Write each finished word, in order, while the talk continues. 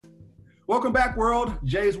Welcome back, world.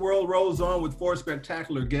 Jay's World rolls on with four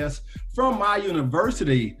spectacular guests from my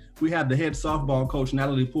university. We have the head softball coach,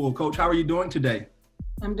 Natalie Poole. Coach, how are you doing today?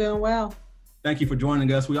 I'm doing well. Thank you for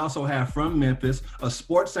joining us. We also have from Memphis, a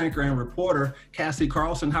sports anchor and reporter, Cassie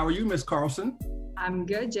Carlson. How are you, Miss Carlson? I'm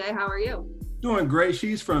good, Jay. How are you? Doing great.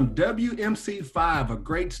 She's from WMC5, a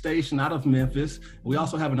great station out of Memphis. We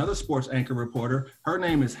also have another sports anchor reporter. Her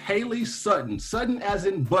name is Hailey Sutton, Sutton as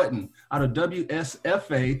in button, out of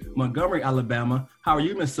WSFA, Montgomery, Alabama. How are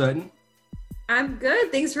you, Miss Sutton? I'm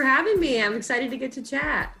good. Thanks for having me. I'm excited to get to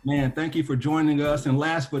chat. Man, thank you for joining us. And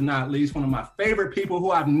last but not least, one of my favorite people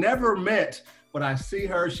who I've never met, but I see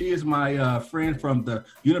her. She is my friend from the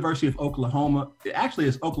University of Oklahoma. Actually,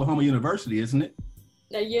 it's Oklahoma University, isn't it?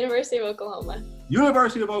 The University of Oklahoma.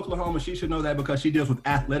 University of Oklahoma. She should know that because she deals with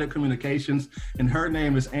athletic communications. And her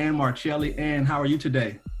name is Marcelli. Ann, how are you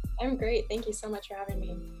today? I'm great. Thank you so much for having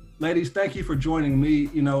me. Ladies, thank you for joining me.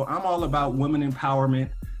 You know, I'm all about women empowerment.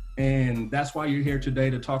 And that's why you're here today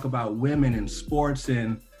to talk about women in sports.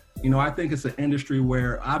 And, you know, I think it's an industry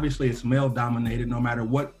where obviously it's male dominated, no matter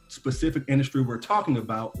what specific industry we're talking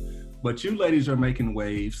about. But you ladies are making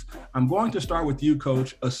waves. I'm going to start with you,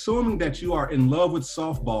 Coach. Assuming that you are in love with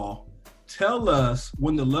softball, tell us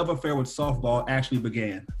when the love affair with softball actually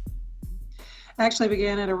began. Actually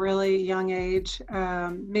began at a really young age.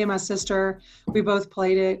 Me and my sister, we both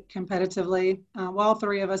played it competitively. Well, all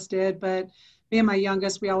three of us did, but me and my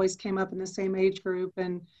youngest, we always came up in the same age group.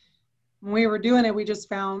 And when we were doing it, we just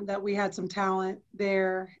found that we had some talent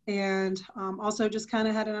there, and also just kind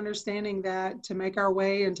of had an understanding that to make our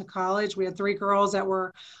way into college, we had three girls that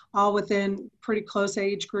were all within pretty close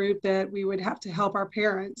age group, that we would have to help our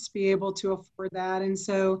parents be able to afford that. And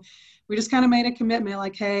so we just kind of made a commitment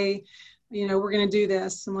like, hey, you know, we're going to do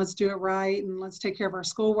this and let's do it right. And let's take care of our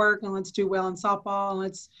schoolwork and let's do well in softball and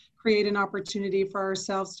let's create an opportunity for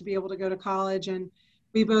ourselves to be able to go to college. And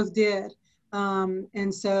we both did.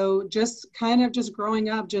 And so just kind of just growing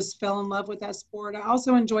up, just fell in love with that sport. I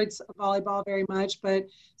also enjoyed volleyball very much, but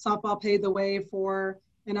softball paved the way for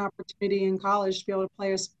an opportunity in college to be able to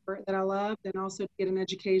play a sport that I loved and also to get an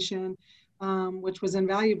education, which was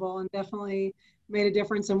invaluable and definitely made a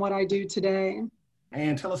difference in what I do today.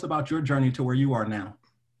 And tell us about your journey to where you are now.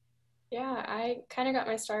 Yeah, I kind of got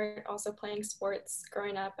my start also playing sports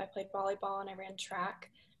growing up. I played volleyball and I ran track.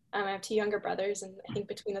 I have two younger brothers, and I think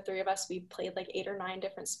between the three of us, we played like 8 or 9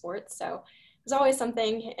 different sports. So there's always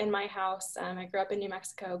something in my house. I grew up in New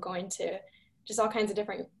Mexico, going to just all kinds of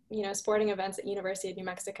different, you know, sporting events at University of New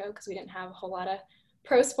Mexico because we didn't have a whole lot of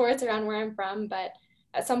pro sports around where I'm from. But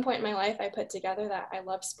at some point in my life, I put together that I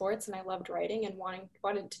loved sports and I loved writing and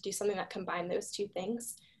wanted to do something that combined those two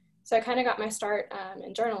things. So I kind of got my start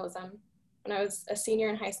in journalism. When I was a senior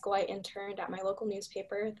in high school, I interned at my local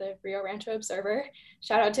newspaper, the Rio Rancho Observer.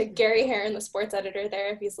 Shout out to Gary Heron, the sports editor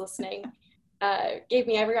there, if he's listening. Gave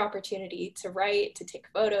me every opportunity to write, to take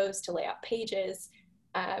photos, to lay out pages,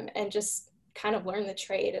 and just kind of learn the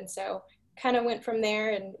trade. And so kind of went from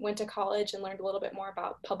there and went to college and learned a little bit more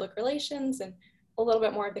about public relations and a little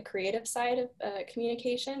bit more of the creative side of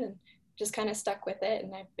communication, and just kind of stuck with it.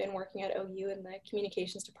 And I've been working at OU in the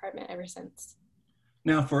communications department ever since.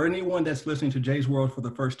 Now, for anyone that's listening to Jay's World for the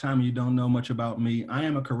first time, you don't know much about me. I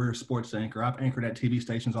am a career sports anchor. I've anchored at TV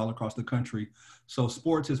stations all across the country. So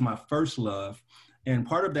sports is my first love. And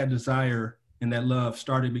part of that desire and that love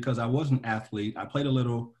started because I was an athlete. I played a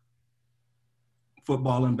little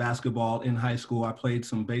football and basketball in high school. I played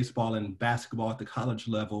some baseball and basketball at the college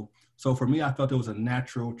level. So for me, I felt it was a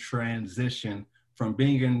natural transition from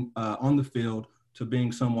being on the field to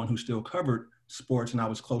being someone who still covered sports, and I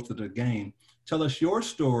was close to the game. Tell us your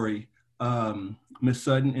story, Ms.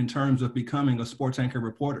 Sutton, in terms of becoming a sports anchor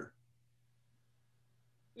reporter.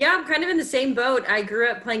 Yeah, I'm kind of in the same boat. I grew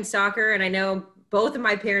up playing soccer, and I know both of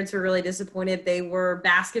my parents were really disappointed. They were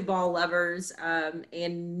basketball lovers,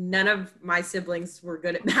 and none of my siblings were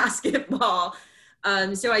good at basketball.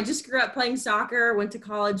 So I just grew up playing soccer, went to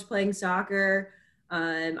college playing soccer.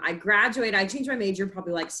 I graduated. I changed my major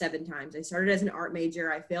probably like 7 times. I started as an art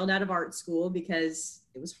major. I failed out of art school because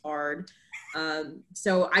it was hard.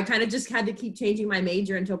 So I kind of just had to keep changing my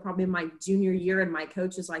major until probably my junior year. And my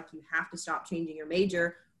coach was like, you have to stop changing your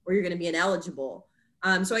major or you're going to be ineligible.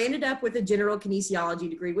 So I ended up with a general kinesiology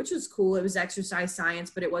degree, which was cool. It was exercise science,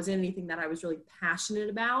 but it wasn't anything that I was really passionate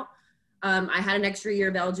about. I had an extra year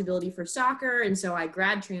of eligibility for soccer. And so I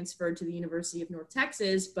grad transferred to the University of North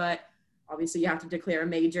Texas, but obviously you have to declare a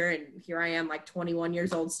major. And here I am, like 21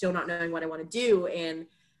 years old, still not knowing what I want to do. And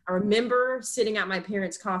I remember sitting at my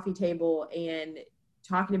parents' coffee table and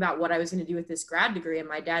talking about what I was going to do with this grad degree. And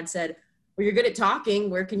my dad said, well, you're good at talking.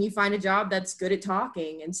 Where can you find a job that's good at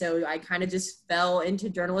talking? And so I kind of just fell into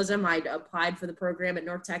journalism. I applied for the program at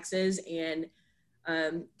North Texas, and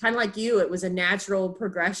kind of like you, it was a natural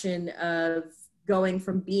progression of going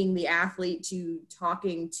from being the athlete to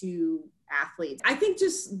talking to athletes. I think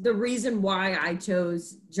just the reason why I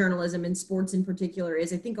chose journalism and sports in particular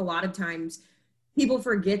is I think a lot of times people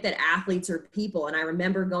forget that athletes are people. And I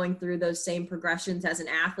remember going through those same progressions as an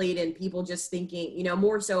athlete and people just thinking, you know,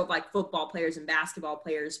 more so of like football players and basketball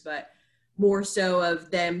players, but more so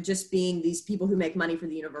of them just being these people who make money for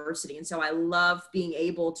the university. And so I love being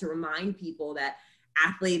able to remind people that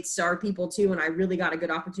athletes are people too. And I really got a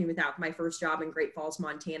good opportunity with that. My first job in Great Falls,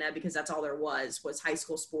 Montana, because that's all there was high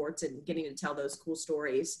school sports and getting to tell those cool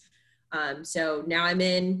stories. So now I'm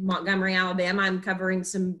in Montgomery, Alabama. I'm covering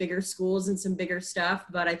some bigger schools and some bigger stuff,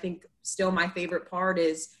 but I think still my favorite part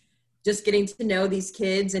is just getting to know these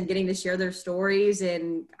kids and getting to share their stories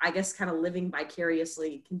and I guess kind of living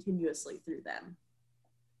vicariously, continuously through them.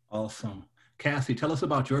 Awesome. Cassie, tell us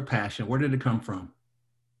about your passion. Where did it come from?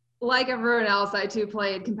 Like everyone else, I too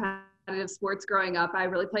played competitive sports growing up. I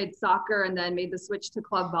really played soccer and then made the switch to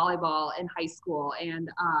club volleyball in high school,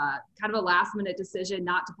 and kind of a last minute decision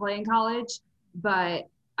not to play in college. But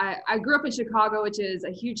I grew up in Chicago, which is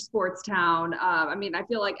a huge sports town. I mean, I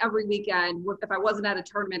feel like every weekend, if I wasn't at a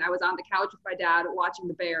tournament, I was on the couch with my dad watching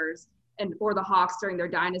the Bears or the Hawks during their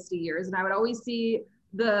dynasty years. And I would always see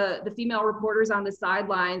the female reporters on the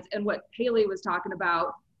sidelines and what Hailey was talking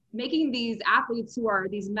about, making these athletes who are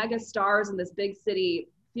these mega stars in this big city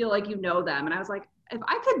feel like you know them. And I was like, if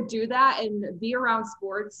I could do that and be around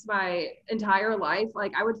sports my entire life,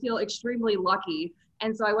 like I would feel extremely lucky.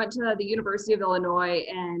 And so I went to the University of Illinois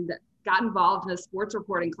and got involved in a sports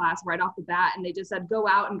reporting class right off the bat. And they just said, go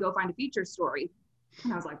out and go find a feature story.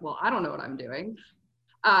 And I was like, well, I don't know what I'm doing.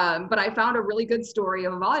 But I found a really good story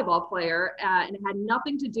of a volleyball player, and it had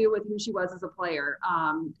nothing to do with who she was as a player.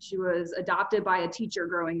 She was adopted by a teacher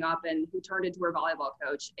growing up and who turned into her volleyball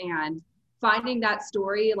coach. And finding that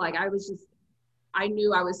story, like I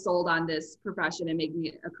knew I was sold on this profession and making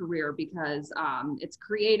it a career because it's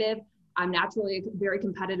creative. I'm naturally a very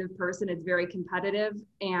competitive person. It's very competitive.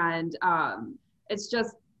 And it's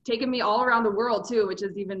just taken me all around the world too, which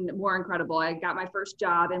is even more incredible. I got my first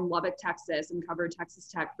job in Lubbock, Texas, and covered Texas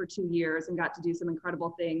Tech for 2 years and got to do some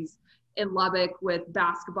incredible things in Lubbock with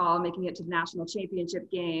basketball, making it to the national championship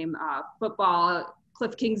game, football,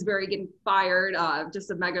 Cliff Kingsbury getting fired, just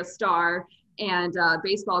a mega star, and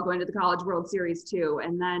baseball going to the College World Series too.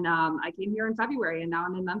 And then I came here in February, and now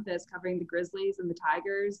I'm in Memphis covering the Grizzlies and the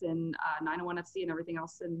Tigers and 901 FC and everything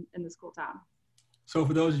else in this cool town. So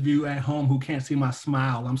for those of you at home who can't see my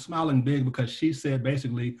smile, I'm smiling big because she said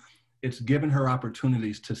basically it's given her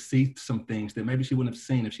opportunities to see some things that maybe she wouldn't have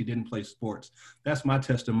seen if she didn't play sports. That's my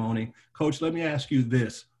testimony. Coach, let me ask you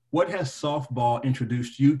this. What has softball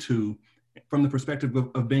introduced you to from the perspective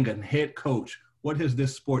of being a head coach? What has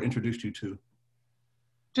this sport introduced you to?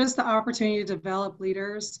 Just the opportunity to develop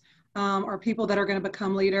leaders or people that are going to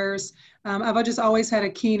become leaders. I've just always had a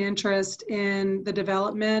keen interest in the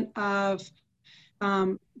development of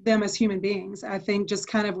them as human beings. I think just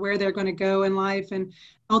kind of where they're going to go in life, and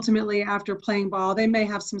ultimately after playing ball, they may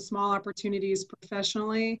have some small opportunities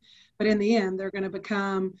professionally, but in the end, they're going to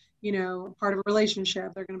become, you know, part of a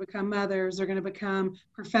relationship. They're going to become mothers. They're going to become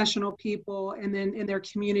professional people, and then in their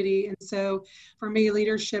community. And so for me,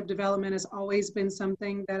 leadership development has always been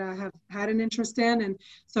something that I have had an interest in. And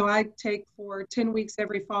so I take for 10 weeks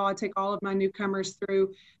every fall, I take all of my newcomers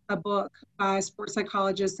through a book by a sports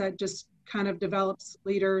psychologist that just kind of develops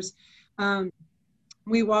leaders.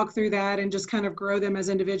 We walk through that and just kind of grow them as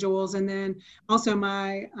individuals. And then also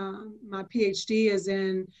my PhD is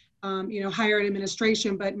in higher ed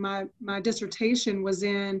administration, but my dissertation was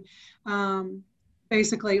in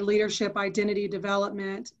basically leadership identity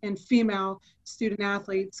development and female student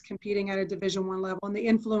athletes competing at a Division I level, and the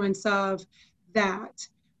influence of that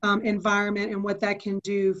environment and what that can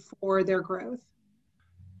do for their growth.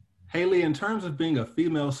 Hailey, in terms of being a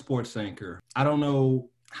female sports anchor, I don't know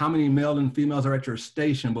how many male and females are at your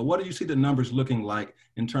station, but what do you see the numbers looking like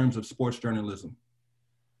in terms of sports journalism?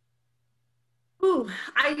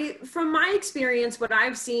 From my experience, what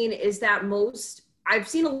I've seen is that I've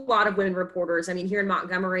seen a lot of women reporters. I mean, here in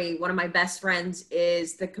Montgomery, one of my best friends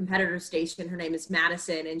is the competitor station. Her name is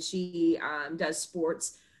Madison, and she does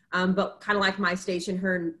sports. But kind of like my station,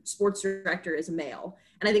 her sports director is a male.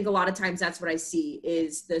 And I think a lot of times that's what I see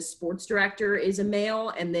is the sports director is a male,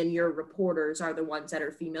 and then your reporters are the ones that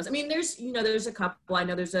are females. I mean, there's a couple. I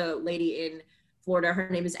know there's a lady in Florida. Her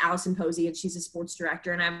name is Allison Posey, and she's a sports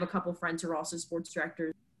director. And I have a couple friends who are also sports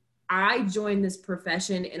directors. I joined this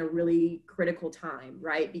profession in a really critical time,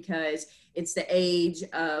 right? Because it's the age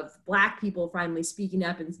of Black people finally speaking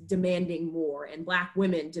up and demanding more, and Black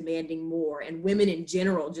women demanding more, and women in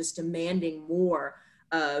general just demanding more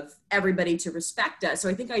of everybody to respect us. So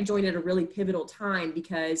I think I joined at a really pivotal time,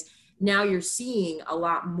 because now you're seeing a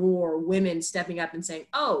lot more women stepping up and saying,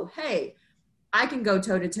 oh, hey, I can go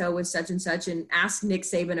toe to toe with such and such and ask Nick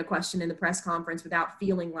Saban a question in the press conference without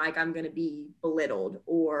feeling like I'm going to be belittled.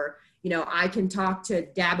 Or, I can talk to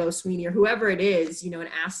Dabo Sweeney or whoever it is, and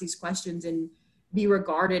ask these questions and be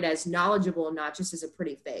regarded as knowledgeable and not just as a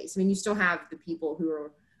pretty face. I mean, you still have the people who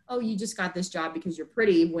are, oh, you just got this job because you're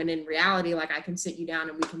pretty, when in reality, like, I can sit you down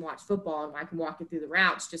and we can watch football and I can walk you through the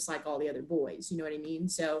routes just like all the other boys. You know what I mean?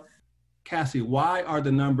 So, Cassie, why are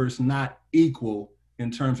the numbers not equal in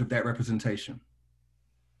terms of that representation?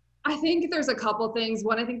 I think there's a couple things.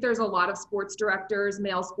 One, I think there's a lot of sports directors,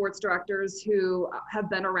 male sports directors, who have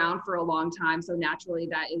been around for a long time. So naturally,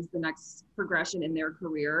 that is the next progression in their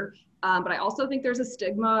career. But I also think there's a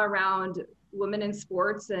stigma around women in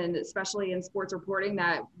sports, and especially in sports reporting,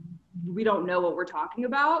 that we don't know what we're talking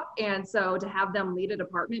about. And so to have them lead a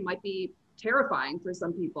department might be terrifying for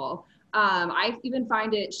some people. I even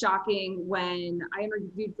find it shocking when I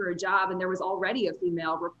interviewed for a job and there was already a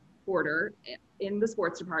female reporter in the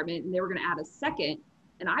sports department, and they were going to add a second.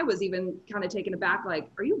 And I was even kind of taken aback, like,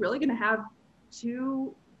 are you really going to have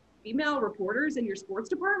 2 female reporters in your sports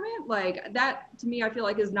department? Like, that to me, I feel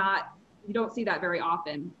like is not, you don't see that very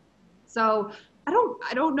often. So I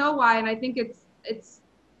don't know why. And I think it's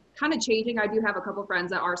kind of changing. I do have a couple friends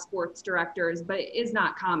that are sports directors, but it is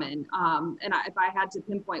not common. If I had to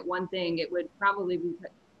pinpoint one thing, it would probably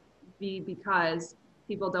be because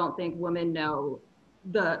people don't think women know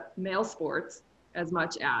the male sports as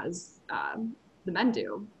much as the men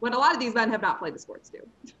do. When a lot of these men have not played the sports do.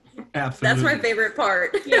 Absolutely. That's my favorite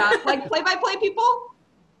part. Yeah, like play-by-play people,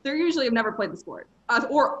 they usually have never played the sport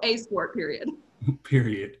or a sport, period.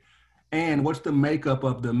 Period. And what's the makeup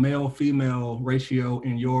of the male-female ratio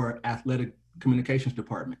in your athletic communications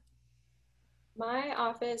department? My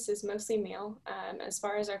office is mostly male. As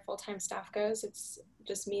far as our full-time staff goes, it's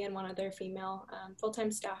just me and one other female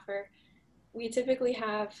full-time staffer. We typically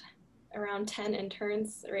have around 10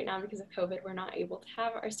 interns. Right now, because of COVID, we're not able to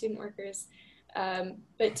have our student workers.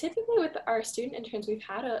 But typically with our student interns, we've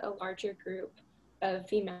had a larger group of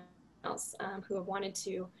females who have wanted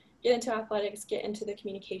to get into athletics, get into the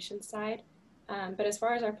communication side. But as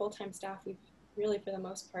far as our full-time staff, we've really, for the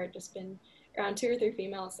most part, just been around 2 or 3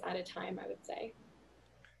 females at a time, I would say.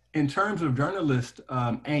 In terms of journalists,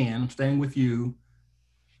 Ann, staying with you,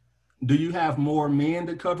 do you have more men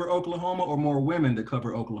that cover Oklahoma or more women that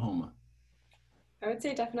cover Oklahoma? I would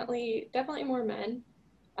say definitely more men.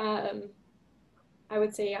 I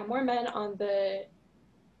would say more men on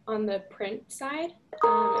the print side,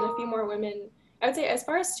 and a few more women. I would say as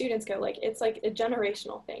far as students go, like, it's like a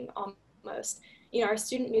generational thing almost. Our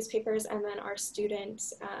student newspapers and then our student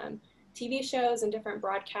TV shows and different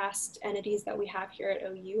broadcast entities that we have here at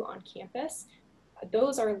OU on campus,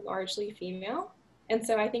 those are largely female. And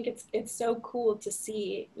so I think it's so cool to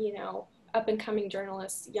see, up and coming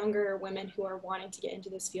journalists, younger women who are wanting to get into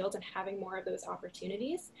this field and having more of those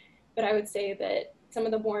opportunities. But I would say that some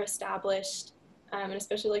of the more established, and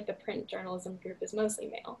especially like the print journalism group, is mostly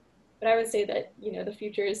male. But I would say that, the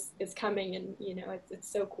future is coming, and, it's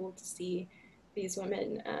so cool to see these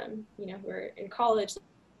women, who are in college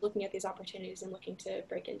looking at these opportunities and looking to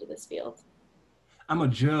break into this field. I'm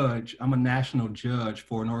a national judge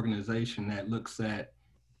for an organization that looks at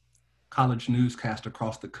college newscasts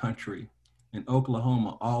across the country. And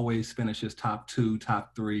Oklahoma always finishes top 2,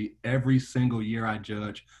 top 3. Every single year I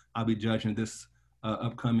judge. I'll be judging this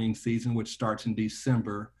upcoming season, which starts in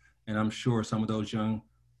December. And I'm sure some of those young,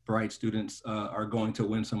 bright students are going to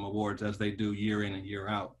win some awards, as they do year in and year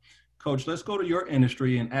out. Coach, let's go to your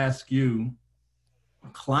industry and ask you,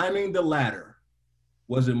 climbing the ladder,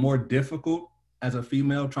 was it more difficult as a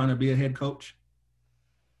female trying to be a head coach?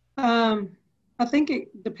 I think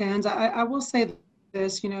it depends. I will say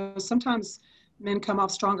this, sometimes men come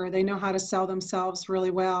off stronger. They know how to sell themselves really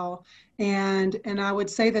well. And I would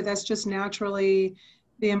say that that's just naturally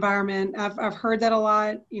the environment. I've heard that a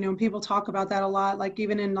lot, people talk about that a lot, like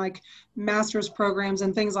even in like master's programs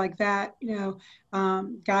and things like that,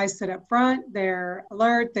 guys sit up front, they're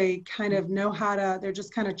alert, they kind of know they're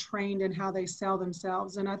just kind of trained in how they sell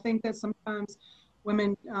themselves. And I think that sometimes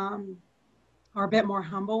women are a bit more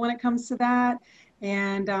humble when it comes to that.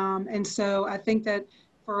 And so I think that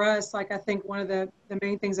for us, like, I think one of the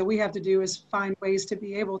main things that we have to do is find ways to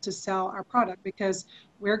be able to sell our product, because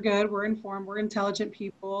we're good, we're informed, we're intelligent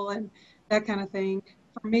people, and that kind of thing.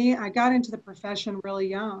 for me, I got into the profession really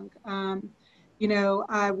young. You know,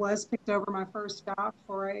 I was picked over my first job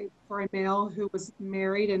for a male who was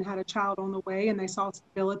married and had a child on the way, and they saw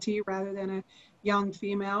stability rather than a young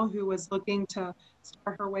female who was looking to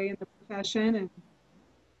start her way in the profession,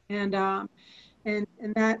 and um, and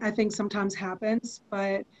that I think sometimes happens,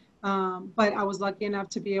 but I was lucky enough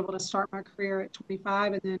to be able to start my career at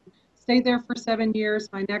 25 and then stayed there for 7 years.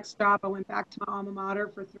 My next job, I went back to my alma mater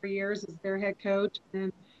for 3 years as their head coach, and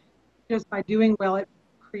then just by doing well, it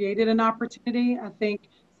created an opportunity. I think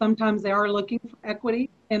sometimes they are looking for equity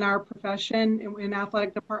in our profession in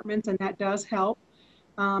athletic departments, and that does help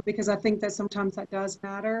because I think that sometimes that does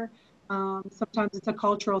matter. Sometimes it's a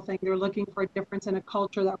cultural thing. They're looking for a difference in a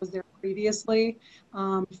culture that was there previously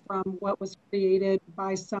from what was created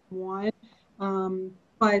by someone.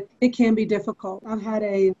 But it can be difficult. I've had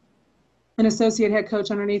an associate head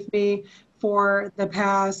coach underneath me for the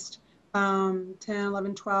past 10,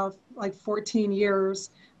 11, 12, like 14 years.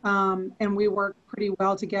 And we work pretty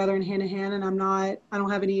well together and hand in hand, and I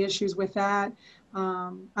don't have any issues with that.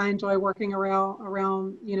 I enjoy working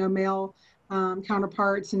around, male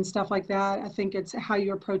counterparts and stuff like that. I think it's how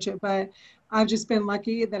you approach it, but I've just been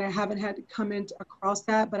lucky that I haven't had to come into across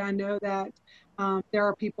that, but I know that there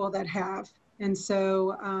are people that have. And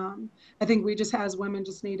so I think we just, as women,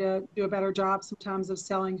 just need to do a better job sometimes of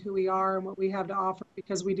selling who we are and what we have to offer,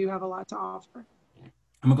 because we do have a lot to offer.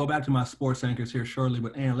 I'm gonna go back to my sports anchors here shortly,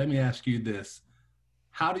 but Ann, let me ask you this.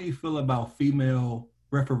 How do you feel about female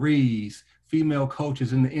referees, female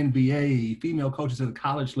coaches in the NBA, female coaches at the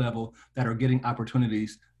college level that are getting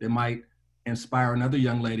opportunities that might inspire another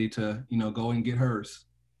young lady to, go and get hers?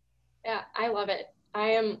 Yeah, I love it. I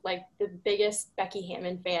am like the biggest Becky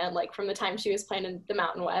Hammon fan, like from the time she was playing in the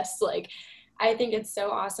Mountain West. Like, I think it's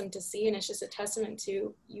so awesome to see, and it's just a testament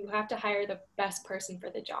to, you have to hire the best person for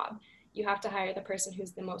the job. You have to hire the person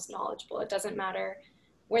who's the most knowledgeable. It doesn't matter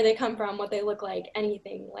where they come from, what they look like,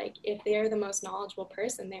 anything. Like, if they're the most knowledgeable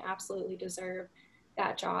person, they absolutely deserve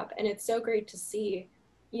that job. And it's so great to see,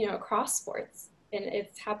 across sports. And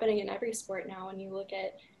it's happening in every sport now. When you look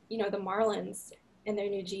at, the Marlins and their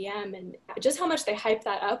new GM, and just how much they hyped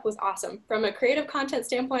that up was awesome. From a creative content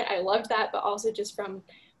standpoint, I loved that, but also just from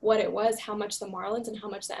what it was, how much the Marlins and how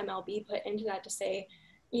much the MLB put into that to say,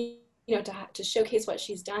 to showcase what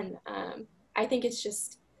she's done. I think it's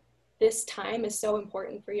just, this time is so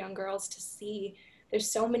important for young girls to see.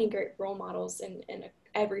 There's so many great role models in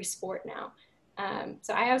every sport now.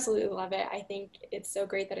 So I absolutely love it. I think it's so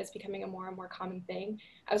great that it's becoming a more and more common thing.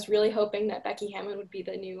 I was really hoping that Becky Hammon would be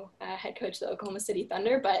the new head coach of the Oklahoma City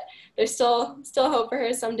Thunder, but there's still hope for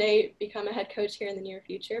her someday become a head coach here in the near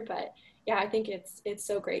future. But yeah, I think it's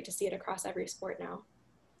so great to see it across every sport now.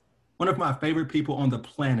 One of my favorite people on the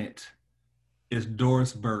planet is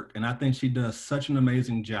Doris Burke, and I think she does such an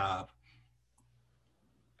amazing job.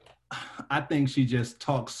 I think she just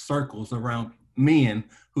talks circles around men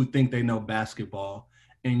who think they know basketball.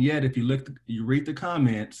 And yet, if you read the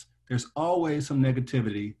comments, there's always some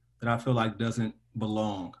negativity that I feel like doesn't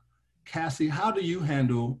belong. Cassie, how do you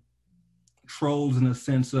handle trolls in the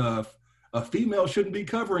sense of a female shouldn't be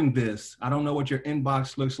covering this? I don't know what your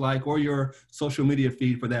inbox looks like or your social media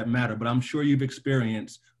feed for that matter, but I'm sure you've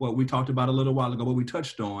experienced what we talked about a little while ago, what we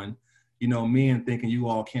touched on, men thinking you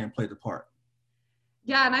all can't play the part.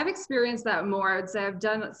 Yeah, and I've experienced that more. I would say I've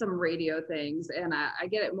done some radio things, and I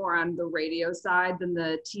get it more on the radio side than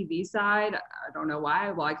the TV side. I don't know why.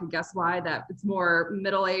 Well, I can guess why, that it's more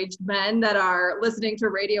middle-aged men that are listening to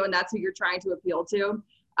radio, and that's who you're trying to appeal to.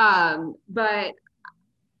 But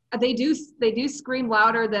they do scream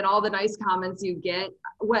louder than all the nice comments you get.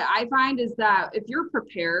 What I find is that if you're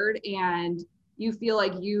prepared and you feel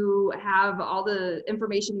like you have all the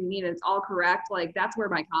information you need and it's all correct, like that's where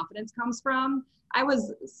my confidence comes from. I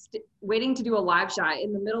was waiting to do a live shot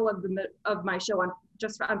in the middle of my show on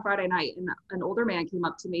Friday night, and an older man came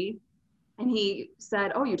up to me and he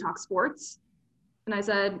said, "Oh, you talk sports?" And I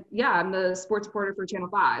said, "Yeah, I'm the sports reporter for Channel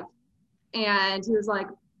 5. And he was like,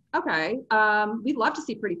 "Okay, we'd love to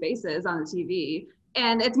see pretty faces on the TV."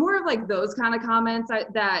 And it's more of like those kind of comments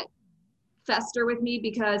that fester with me,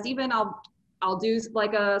 because even I'll do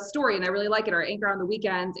like a story and I really like it, or anchor on the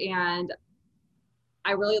weekends, and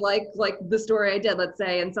I really like the story I did, let's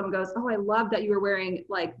say, and someone goes, "Oh, I love that you were wearing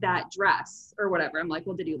like that dress," or whatever. I'm like,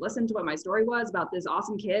 "Well, did you listen to what my story was about this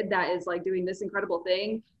awesome kid that is like doing this incredible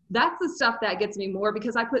thing?" That's the stuff that gets me more,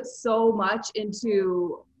 because I put so much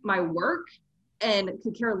into my work and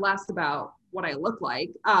could care less about what I look like.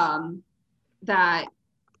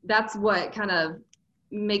 That's what kind of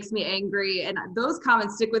makes me angry. And those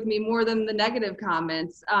comments stick with me more than the negative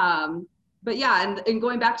comments. But yeah, and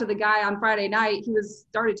going back to the guy on Friday night, he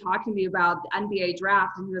started talking to me about the NBA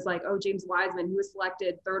draft, and he was like, "Oh, James Wiseman, he was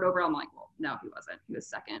selected 3rd overall." I'm like, "Well, no, he wasn't. He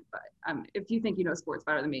was 2nd." But if you think you know sports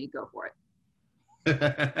better than me, go for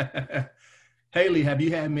it. Hailey, have you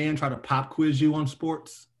had men try to pop quiz you on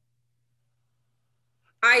sports?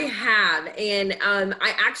 I have, and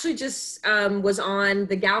I actually just was on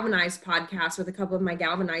the Galvanized podcast with a couple of my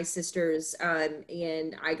Galvanized sisters,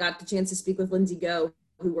 and I got the chance to speak with Lindsay Go,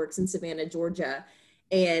 who works in Savannah, Georgia,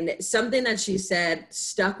 and something that she said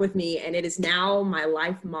stuck with me, and it is now my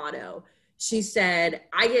life motto. She said,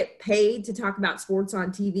 "I get paid to talk about sports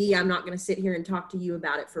on TV. I'm not going to sit here and talk to you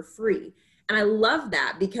about it for free." And I love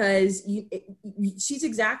that because she's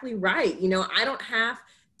exactly right. You know, I don't have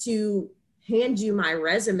to hand you my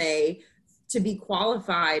resume to be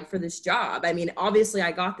qualified for this job. I mean, obviously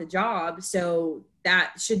I got the job, so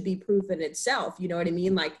that should be proof in itself. You know what I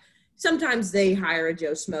mean? Like, sometimes they hire a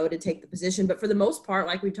Joe Schmo to take the position, but for the most part,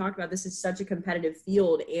 like we talked about, this is such a competitive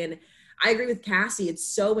field. And I agree with Cassie. It's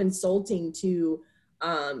so insulting to,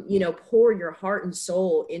 pour your heart and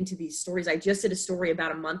soul into these stories. I just did a story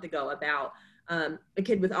about a month ago about a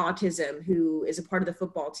kid with autism who is a part of the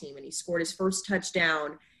football team, and he scored his first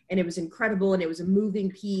touchdown, and it was incredible, and it was a moving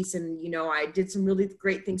piece, and, you know, I did some really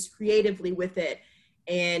great things creatively with it,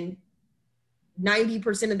 and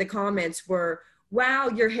 90% of the comments were, "Wow,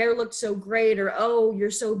 your hair looked so great," or "Oh,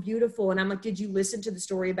 you're so beautiful." And I'm like, did you listen to the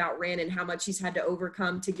story about Ren and how much he's had to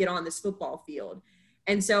overcome to get on this football field?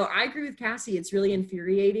 And so I agree with Cassie. It's really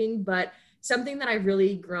infuriating, but something that I've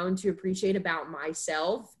really grown to appreciate about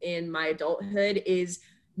myself in my adulthood is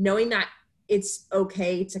knowing that it's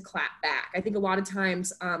okay to clap back. I think a lot of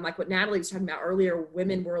times, like what Natalie was talking about earlier,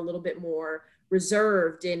 women were a little bit more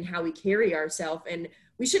reserved in how we carry ourselves, and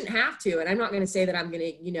we shouldn't have to. And I'm not going to say that I'm going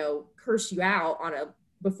to, curse you out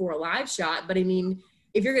before a live shot. But I mean,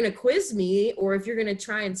 if you're going to quiz me, or if you're going to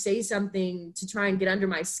try and say something to try and get under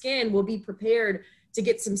my skin, we'll be prepared to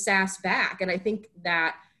get some sass back. And I think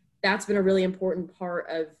that that's been a really important part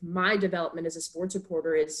of my development as a sports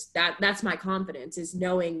reporter, is that's my confidence, is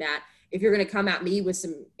knowing that if you're going to come at me with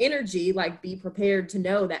some energy, like, be prepared to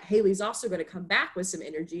know that Hailey's also going to come back with some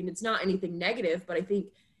energy. And it's not anything negative, but I think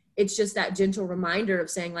it's just that gentle reminder of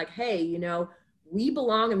saying, like, hey, we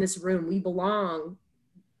belong in this room. We belong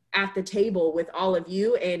at the table with all of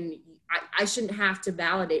you. And I shouldn't have to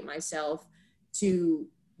validate myself to,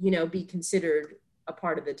 be considered a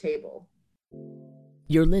part of the table.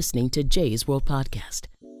 You're listening to Jay's World Podcast.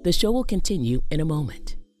 The show will continue in a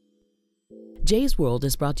moment. Jay's World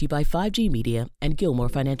is brought to you by 5G Media and Gilmore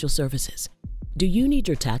Financial Services. Do you need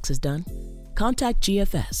your taxes done? Contact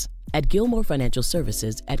GFS at Gilmore Financial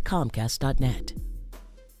Services at Comcast.net.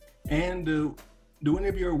 And do any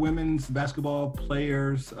of your women's basketball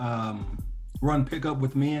players run pickup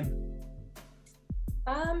with men?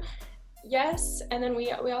 Yes, and then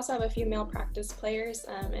we also have a few male practice players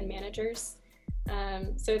and managers.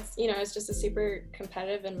 So it's just a super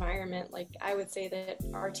competitive environment. Like, I would say that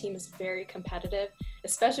our team is very competitive,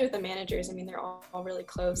 especially with the managers. I mean, they're all really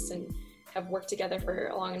close and have worked together for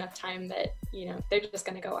a long enough time that, they're just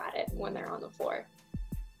going to go at it when they're on the floor.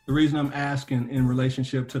 The reason I'm asking in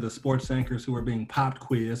relationship to the sports anchors who are being popped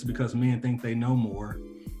quiz because men think they know more.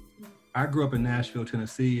 I grew up in Nashville,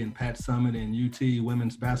 Tennessee, and Pat Summitt and UT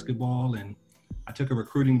women's basketball, and I took a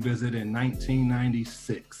recruiting visit in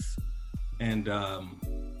 1996. And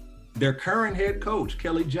their current head coach,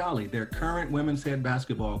 Kelly Jolly, their current women's head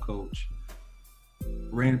basketball coach,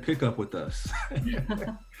 ran pickup with us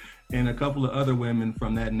and a couple of other women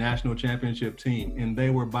from that national championship team. And they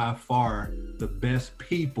were by far the best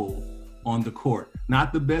people on the court.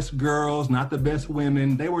 Not the best girls, not the best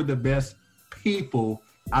women. They were the best people.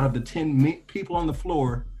 Out of the 10 people on the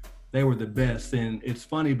floor, they were the best. And it's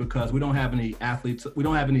funny because we don't have any athletes. We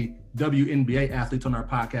don't have any WNBA athletes on our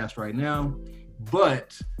podcast right now.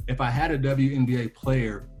 But if I had a WNBA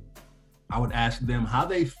player, I would ask them how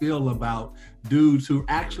they feel about dudes who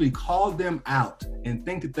actually call them out and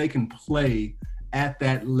think that they can play at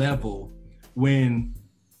that level when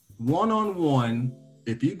one-on-one,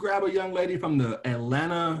 if you grab a young lady from the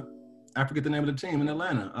Atlanta, I forget the name of the team in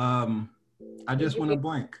Atlanta. I just went a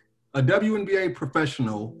blank. A WNBA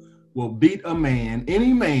professional will beat a man,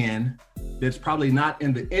 any man that's probably not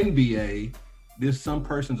in the NBA. There's some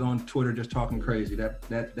persons on Twitter just talking crazy.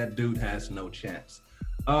 That dude has no chance.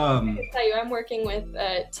 I can tell you, I'm working with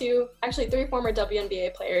three former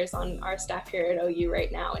WNBA players on our staff here at OU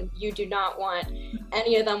right now, and you do not want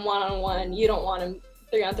any of them one-on-one. You don't want them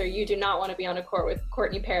 3-on-3. You do not want to be on a court with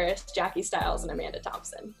Courtney Parrish, Jackie Stiles, and Amanda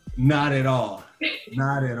Thompson. Not at all.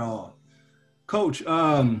 Not at all. Coach,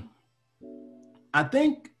 I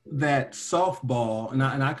think that softball, and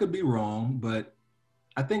I could be wrong, but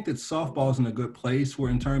I think that softball is in a good place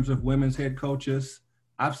where in terms of women's head coaches,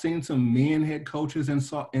 I've seen some men head coaches in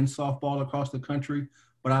softball across the country,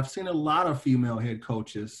 but I've seen a lot of female head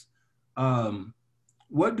coaches.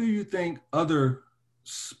 What do you think other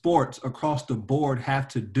sports across the board have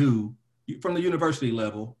to do from the university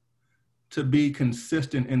level to be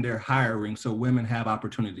consistent in their hiring so women have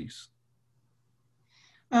opportunities?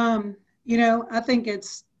 I think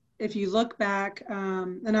it's, if you look back,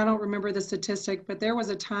 and I don't remember the statistic, but there was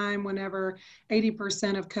a time whenever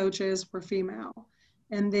 80% of coaches were female.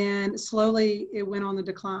 And then slowly it went on the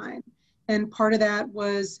decline. And part of that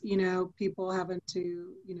was, people having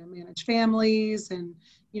to, manage families and,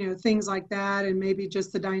 things like that. And maybe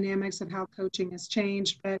just the dynamics of how coaching has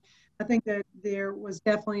changed. But I think that there was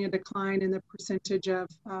definitely a decline in the percentage of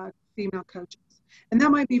female coaches. And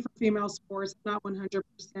that might be for female sports, not 100%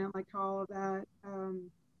 like all of that,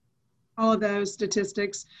 all of those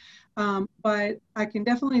statistics. But I can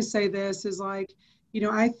definitely say this is like,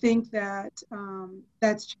 I think that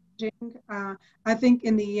that's changing. I think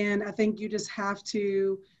in the end, I think you just have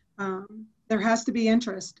to, there has to be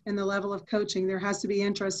interest in the level of coaching. There has to be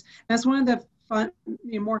interest. That's one of the fun,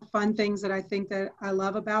 more fun things that I think that I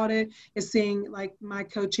love about it is seeing like my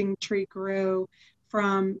coaching tree grow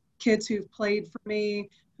from kids who've played for me,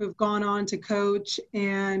 who've gone on to coach,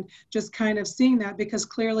 and just kind of seeing that because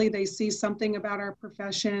clearly they see something about our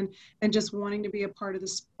profession and just wanting to be a part of the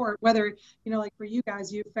sport. Whether, like for you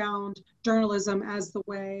guys, you found journalism as the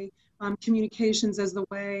way, communications as the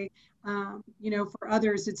way, for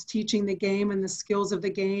others, it's teaching the game and the skills of the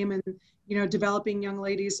game and, developing young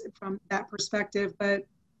ladies from that perspective. But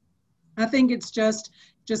I think it's just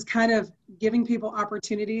kind of giving people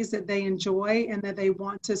opportunities that they enjoy and that they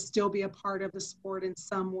want to still be a part of the sport in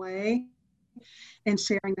some way and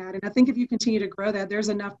sharing that. And I think if you continue to grow that, there's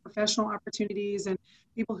enough professional opportunities and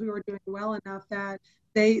people who are doing well enough that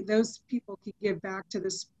those people can give back to the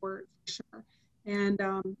sport for sure. And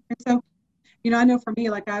so, I know for me,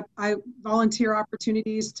 like I volunteer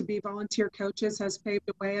opportunities to be volunteer coaches has paved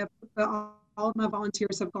the way. All of my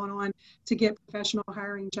volunteers have gone on to get professional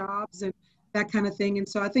hiring jobs and that kind of thing. And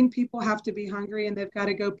so I think people have to be hungry and they've got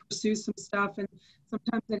to go pursue some stuff. And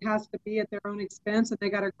sometimes it has to be at their own expense and they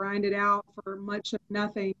got to grind it out for much of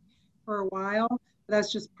nothing for a while. But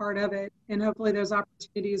that's just part of it. And hopefully those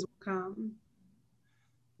opportunities will come.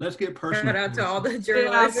 Let's get personal. Shout out to all the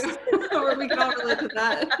journalists. Or we can all relate to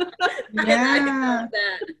that. Yeah.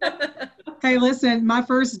 Hey, listen, my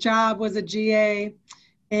first job was a GA.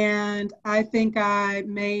 And I think I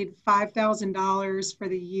made $5,000 for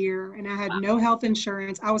the year and I had no health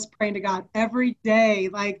insurance. I was praying to God every day,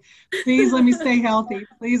 like, please let me stay healthy.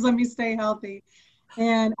 Please let me stay healthy.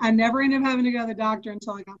 And I never ended up having to go to the doctor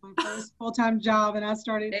until I got my first full-time job and I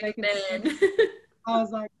started making I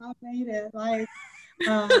was like, I made it. Like,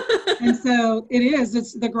 and so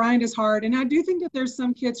it's the grind is hard. And I do think that there's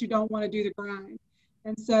some kids who don't want to do the grind.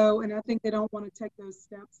 And I think they don't want to take those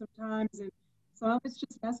steps sometimes. And some of it's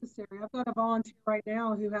just necessary. I've got a volunteer right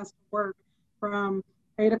now who has to work from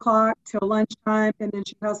 8 o'clock till lunchtime, and then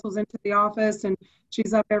she hustles into the office, and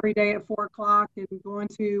she's up every day at 4 o'clock and going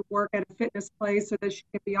to work at a fitness place so that she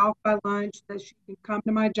can be off by lunch, that she can come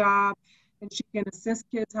to my job, and she can assist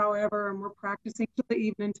kids, however, and we're practicing till the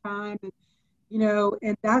evening time. And,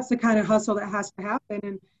 and that's the kind of hustle that has to happen.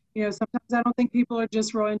 And, sometimes I don't think people are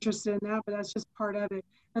just real interested in that, but that's just part of it.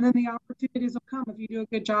 And then the opportunities will come. If you do a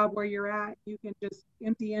good job where you're at, you can just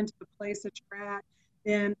empty into the place that you're at,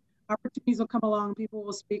 then opportunities will come along. People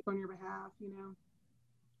will speak on your behalf,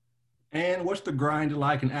 And what's the grind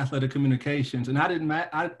like in athletic communications? And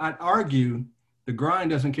I'd argue the grind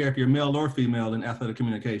doesn't care if you're male or female in athletic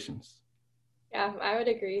communications. Yeah, I would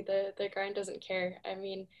agree. The grind doesn't care. I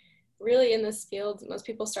mean, really in this field, most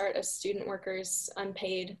people start as student workers,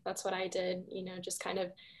 unpaid. That's what I did, just kind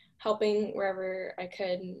of helping wherever I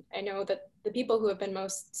could. And I know that the people who have been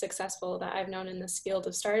most successful that I've known in this field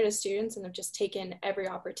have started as students and have just taken every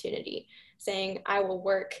opportunity, saying, I will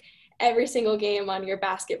work every single game on your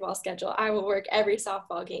basketball schedule. I will work every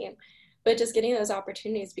softball game. But just getting those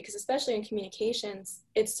opportunities, because especially in communications,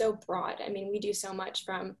 it's so broad. I mean, we do so much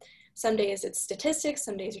from some days it's statistics,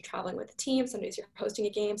 some days you're traveling with a team, some days you're hosting a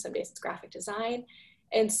game, some days it's graphic design.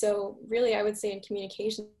 And so really, I would say in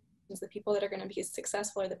communications, the people that are going to be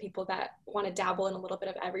successful are the people that want to dabble in a little bit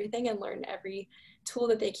of everything and learn every tool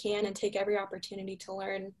that they can and take every opportunity to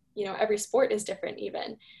learn, every sport is different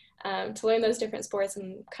even, to learn those different sports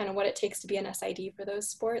and kind of what it takes to be an SID for those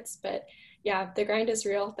sports. But yeah, the grind is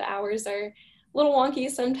real. The hours are a little wonky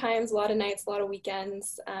sometimes, a lot of nights, a lot of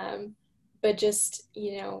weekends, but just,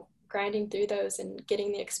 grinding through those and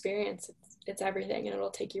getting the experience, it's everything, and it'll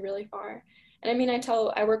take you really far. And I mean,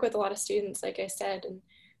 I work with a lot of students, like I said, and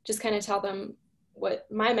just kind of tell them what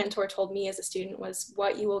my mentor told me as a student was,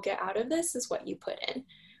 what you will get out of this is what you put in.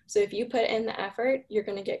 So if you put in the effort, you're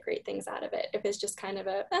going to get great things out of it. If it's just kind of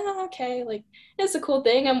okay, like, it's a cool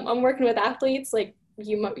thing, I'm working with athletes, like,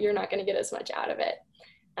 you're not going to get as much out of it.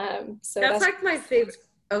 So that's like my favorite.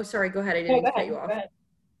 Oh, sorry, go ahead. I didn't mean to cut you off.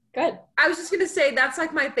 Good. I was just going to say, that's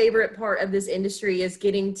like my favorite part of this industry, is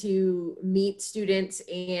getting to meet students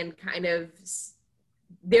and kind of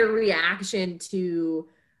their reaction to,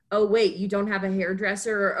 oh, wait, you don't have a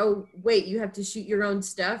hairdresser, or, oh, wait, you have to shoot your own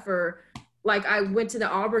stuff. Or like, I went to the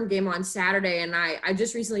Auburn game on Saturday, and I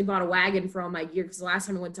just recently bought a wagon for all my gear, because the last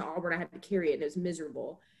time I went to Auburn, I had to carry it, and it was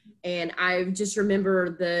miserable. And I just remember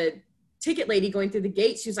the ticket lady going through the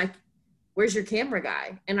gate. She was like, "Where's your camera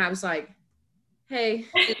guy?" And I was like, "Hey,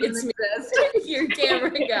 it's me, your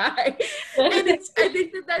camera guy." And I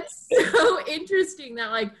think that's so interesting that,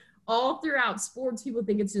 like, all throughout sports, people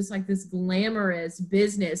think it's just like this glamorous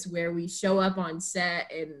business where we show up on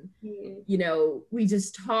set and, you know, we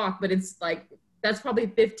just talk, but it's like, that's probably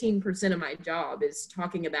 15% of my job is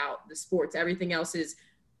talking about the sports. Everything else is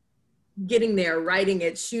getting there, writing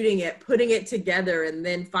it, shooting it, putting it together, and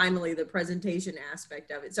then finally the presentation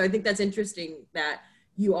aspect of it. So I think that's interesting that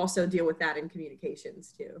you also deal with that in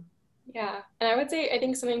communications too. Yeah. And I would say, I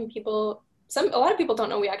think a lot of people don't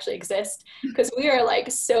know we actually exist, because we are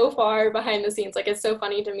like so far behind the scenes. Like, it's so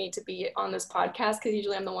funny to me to be on this podcast, because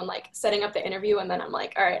usually I'm the one like setting up the interview, and then I'm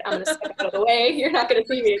like, all right, I'm going to step out of the way. You're not going to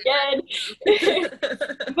see me again.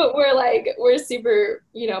 But we're super,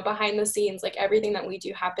 you know, behind the scenes. Like, everything that we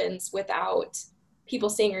do happens without people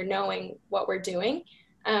seeing or knowing what we're doing.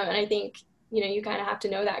 And I think, you know, you kind of have to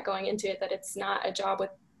know that going into it, that it's not a job with,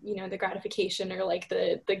 you know, the gratification or like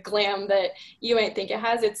the glam that you might think it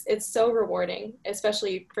has. It's so rewarding,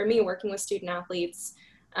 especially for me working with student athletes,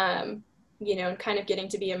 you know, and kind of getting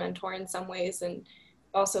to be a mentor in some ways, and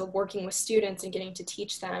also working with students and getting to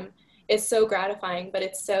teach them. It's so gratifying, but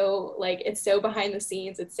it's so behind the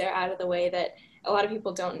scenes. It's so out of the way that a lot of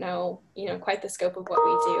people don't know, you know, quite the scope of what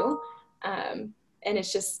we do. And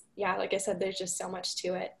it's just, yeah, like I said, there's just so much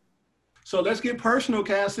to it. So let's get personal,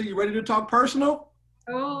 Cassie. You ready to talk personal?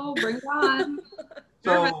 Oh, bring it on.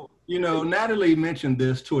 So, you know, Natalie mentioned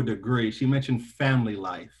this to a degree. She mentioned family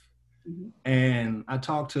life. Mm-hmm. And I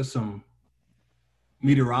talked to some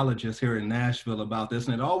meteorologists here in Nashville about this,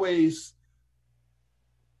 and it always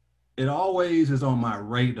is on my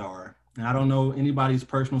radar. And I don't know anybody's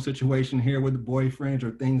personal situation here with boyfriends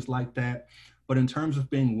or things like that, but in terms of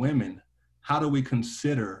being women, how do we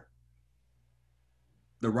consider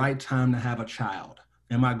the right time to have a child?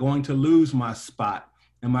 Am I going to lose my spot?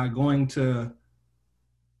 Can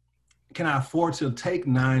I afford to take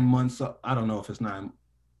 9 months? I don't know if it's 9,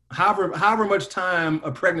 however much time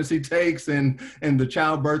a pregnancy takes and the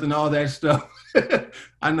childbirth and all that stuff.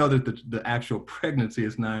 I know that the actual pregnancy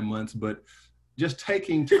is 9 months, but just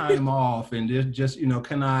taking time off and just, you know,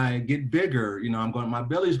 can I get bigger? You know, my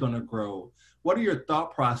belly's going to grow. What are your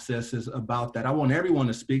thought processes about that? I want everyone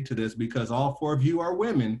to speak to this, because all 4 of you are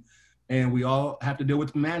women and we all have to deal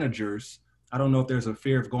with managers. I don't know if there's a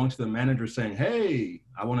fear of going to the manager saying, "Hey,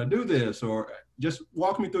 I want to do this," or just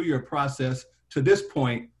walk me through your process to this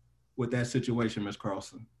point with that situation, Ms.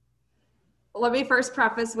 Carlson. Let me first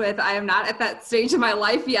preface with, I am not at that stage of my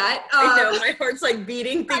life yet. I know, my heart's like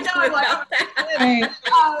beating thinking about that. Hey,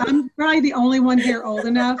 I'm probably the only one here old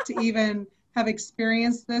enough to even have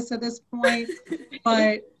experienced this at this point,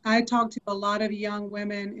 but I talk to a lot of young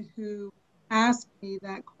women who ask me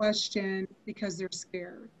that question because they're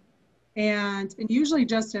scared. And usually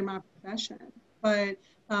just in my profession, but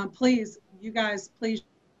please, you guys, please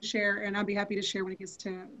share, and I'll be happy to share when it gets to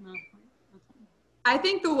my point. I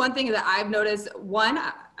think the one thing that I've noticed,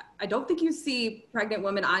 I don't think you see pregnant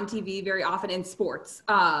women on TV very often in sports.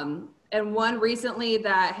 And one recently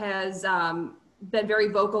that has been very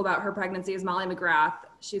vocal about her pregnancy is Molly McGrath.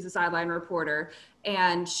 She's a sideline reporter,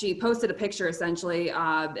 and she posted a picture essentially,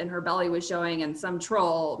 and her belly was showing, and some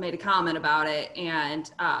troll made a comment about it,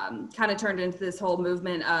 and kind of turned into this whole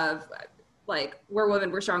movement of like, we're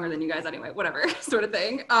women, we're stronger than you guys anyway, whatever sort of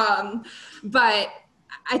thing. But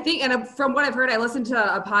I think, and from what I've heard, I listen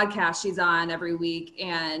to a podcast she's on every week,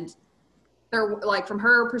 and there, like, from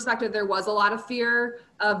her perspective, there was a lot of fear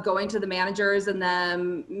of going to the managers and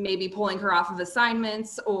them maybe pulling her off of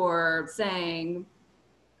assignments or saying,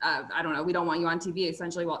 I don't know, we don't want you on TV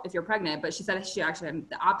essentially, well, if you're pregnant. But she said she actually had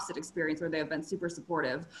the opposite experience where they have been super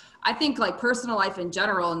supportive. I think like personal life in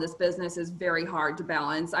general in this business is very hard to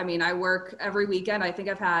balance. I mean, I work every weekend. I think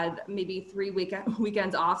I've had maybe 3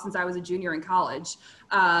 weekends off since I was a junior in college.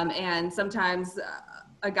 And sometimes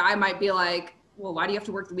a guy might be like, well, why do you have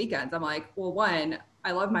to work the weekends? I'm like, well, one,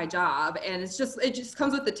 I love my job, and it just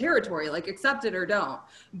comes with the territory, like accept it or don't.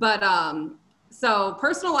 But so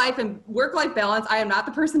personal life and work-life balance, I am not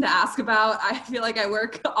the person to ask about. I feel like I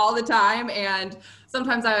work all the time, and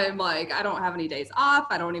sometimes I'm like, I don't have any days off.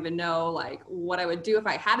 I don't even know like what I would do if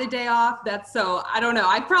I had a day off. So I don't know.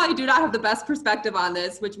 I probably do not have the best perspective on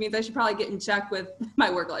this, which means I should probably get in check with my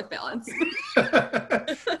work-life balance.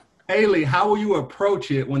 Hailey, how will you approach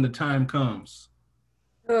it when the time comes?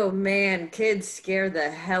 Oh man, kids scare the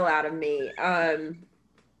hell out of me.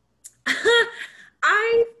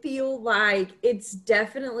 I feel like it's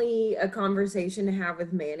definitely a conversation to have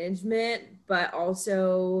with management, but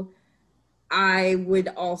also I would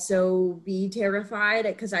also be terrified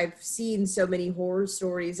because I've seen so many horror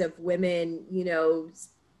stories of women, you know,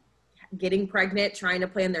 getting pregnant, trying to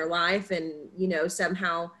plan their life, and, you know,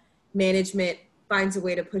 somehow management finds a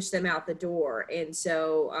way to push them out the door. And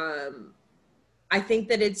so, I think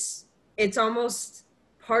that it's almost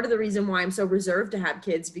part of the reason why I'm so reserved to have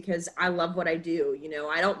kids, because I love what I do. You know,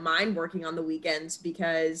 I don't mind working on the weekends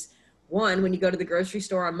because, one, when you go to the grocery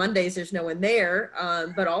store on Mondays, there's no one there.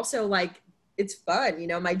 But also like, it's fun, you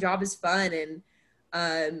know, my job is fun.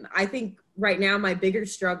 And I think right now my bigger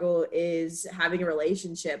struggle is having a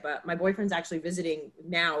relationship. My boyfriend's actually visiting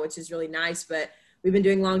now, which is really nice, but we've been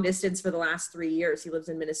doing long distance for the last 3 years. He lives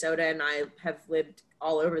in Minnesota and I have lived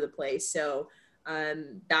all over the place. So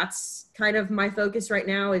that's kind of my focus right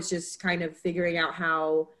now, is just kind of figuring out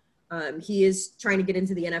how he is trying to get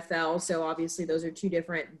into the NFL. So obviously those are two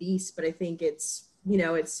different beasts, but I think it's, you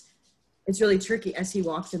know, it's really tricky as he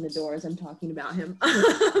walks in the door as I'm talking about him.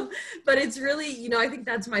 But it's really, you know, I think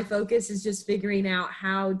that's my focus, is just figuring out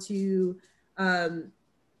how to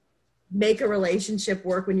make a relationship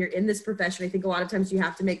work when you're in this profession. I think a lot of times you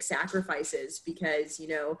have to make sacrifices because, you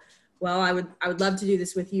know, well, I would love to do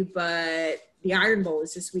this with you, but the Iron Bowl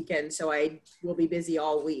is this weekend, so I will be busy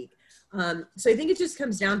all week. So I think it just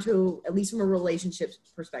comes down to, at least from a relationship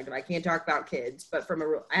perspective, I can't talk about kids, but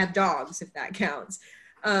I have dogs, if that counts.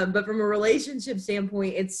 But from a relationship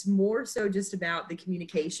standpoint, it's more so just about the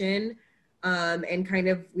communication, and kind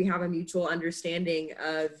of, we have a mutual understanding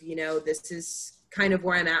of, you know, this is kind of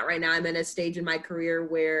where I'm at right now. I'm in a stage in my career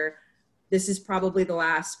where this is probably the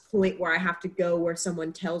last point where I have to go where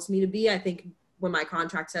someone tells me to be. I think when my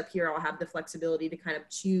contract's up here, I'll have the flexibility to kind of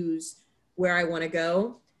choose where I want to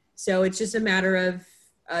go. So it's just a matter of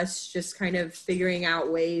us just kind of figuring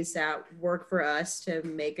out ways that work for us to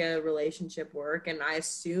make a relationship work. And I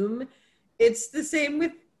assume it's the same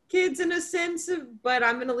with kids in a sense, but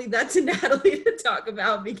I'm going to leave that to Natalie to talk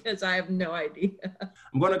about because I have no idea.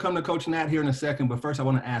 I'm going to come to Coach Nat here in a second, but first I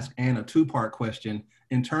want to ask Ann a two-part question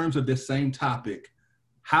in terms of this same topic.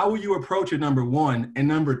 How will you approach it, number one? And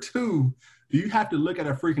number two, do you have to look at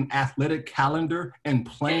a freaking athletic calendar and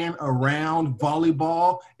plan around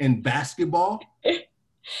volleyball and basketball?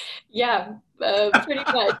 Yeah, pretty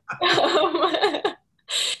much.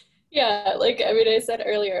 Yeah, like, I mean, I said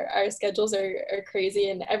earlier, our schedules are crazy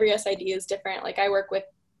and every SID is different. Like, I work with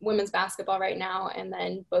women's basketball right now, and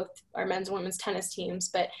then both our men's and women's tennis teams.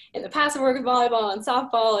 But in the past, I work with volleyball and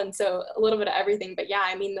softball, and so a little bit of everything. But yeah,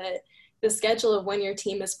 I mean, the schedule of when your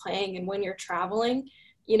team is playing and when you're traveling,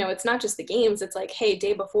 you know, it's not just the games. It's like, hey,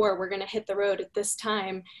 day before, we're going to hit the road at this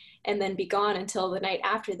time and then be gone until the night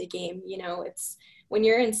after the game. You know, it's when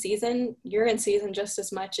you're in season just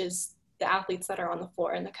as much as the athletes that are on the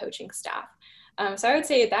floor and the coaching staff. So I would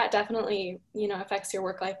say that definitely, you know, affects your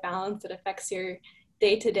work-life balance. It affects your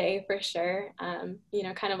day-to-day for sure. You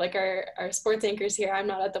know, kind of like our sports anchors here, I'm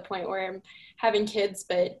not at the point where I'm having kids,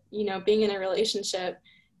 but, you know, being in a relationship,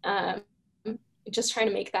 just trying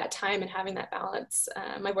to make that time and having that balance.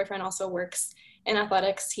 My boyfriend also works in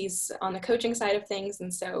athletics. He's on the coaching side of things.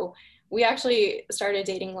 And so we actually started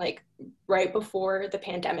dating like right before the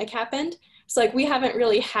pandemic happened. So like, we haven't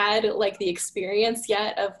really had like the experience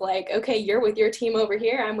yet of like, okay, you're with your team over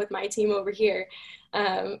here, I'm with my team over here.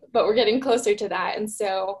 But we're getting closer to that. And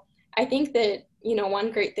so I think that, you know,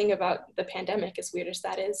 one great thing about the pandemic, as weird as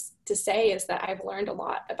that is to say, is that I've learned a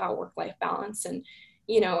lot about work-life balance. And,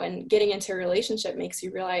 you know, and getting into a relationship makes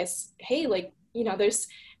you realize, hey, like, you know,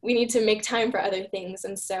 we need to make time for other things.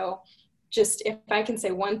 And so just, if I can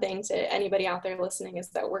say one thing to anybody out there listening, is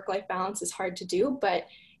that work-life balance is hard to do, but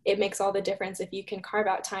it makes all the difference if you can carve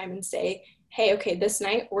out time and say, hey, okay, this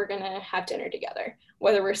night we're gonna have dinner together.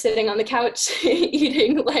 Whether we're sitting on the couch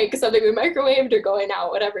eating like something we microwaved or going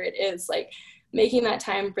out, whatever it is, like making that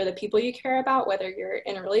time for the people you care about, whether you're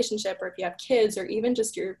in a relationship or if you have kids or even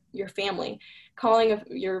just your family, calling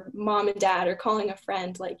your mom and dad or calling a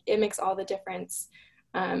friend, like it makes all the difference.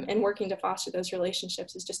 And working to foster those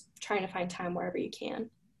relationships is just trying to find time wherever you can.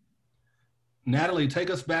 Natalie, take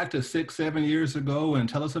us back to 6-7 years ago and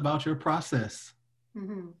tell us about your process.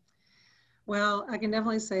 Mm-hmm. Well, I can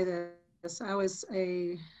definitely say this. I'm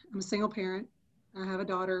a single parent. I have a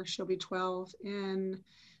daughter. She'll be 12 in.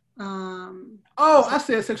 I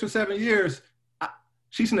said 6 or 7 years.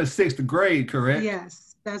 She's in the 6th grade, correct?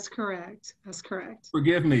 Yes, that's correct. That's correct.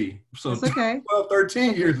 Forgive me. So that's okay. 12,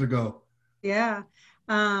 13 years ago. Yeah.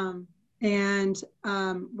 When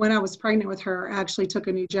I was pregnant with her, I actually took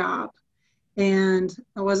a new job. And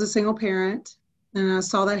I was a single parent, and I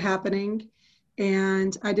saw that happening.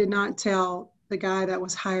 And I did not tell the guy that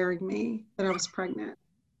was hiring me that I was pregnant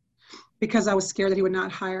because I was scared that he would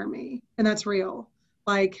not hire me. And that's real.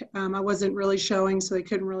 Like, I wasn't really showing, so they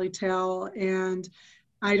couldn't really tell. And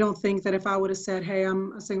I don't think that if I would have said, hey,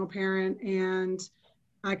 I'm a single parent and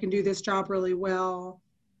I can do this job really well,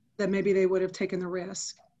 that maybe they would have taken the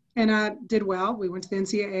risk. And I did well. We went to the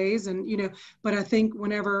NCAAs and, but I think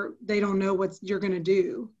whenever they don't know what you're going to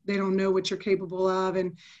do, they don't know what you're capable of.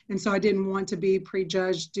 And so I didn't want to be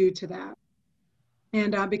prejudged due to that.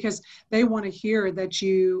 And because they want to hear that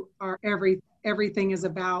you are everything is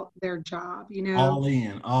about their job, All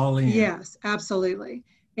in. Yes, absolutely.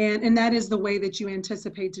 And that is the way that you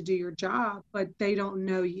anticipate to do your job, but they don't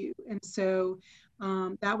know you. And so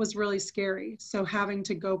that was really scary. So having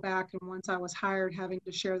to go back, and once I was hired, having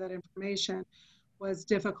to share that information was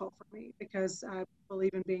difficult for me because I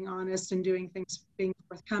believe in being honest and doing things, being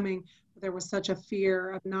forthcoming. But there was such a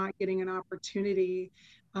fear of not getting an opportunity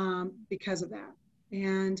because of that.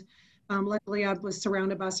 And luckily, I was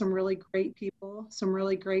surrounded by some really great people, some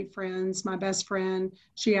really great friends. My best friend,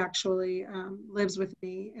 she actually lives with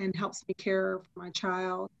me and helps me care for my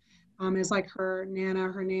child. Is like her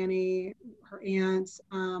nana, her nanny, her aunts.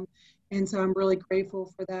 And so I'm really grateful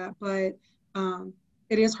for that. But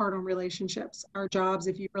it is hard on relationships. Our jobs,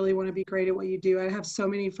 if you really want to be great at what you do. I have so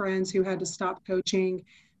many friends who had to stop coaching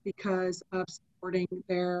because of supporting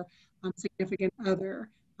their significant other.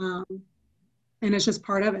 And it's just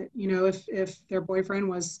part of it. If their boyfriend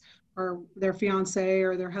was, or their fiance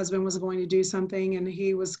or their husband was going to do something and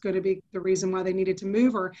he was going to be the reason why they needed to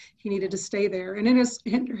move or he needed to stay there. And it has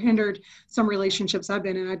hindered some relationships I've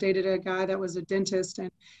been in. I dated a guy that was a dentist and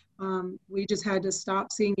we just had to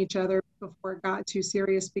stop seeing each other before it got too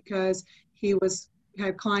serious because he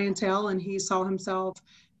had clientele and he saw himself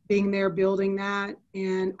being there, building that.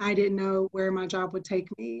 And I didn't know where my job would take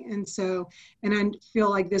me. And I feel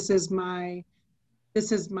like this is my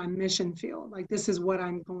mission field. Like, this is what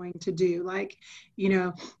I'm going to do. Like,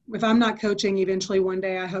 if I'm not coaching, eventually one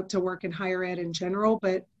day I hope to work in higher ed in general,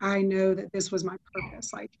 but I know that this was my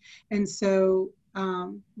purpose. And so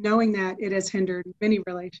knowing that it has hindered many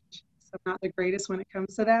relationships. I'm not the greatest when it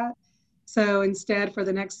comes to that. So instead, for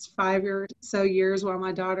the next 5 or so years while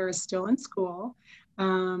my daughter is still in school,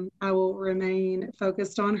 I will remain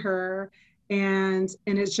focused on her. And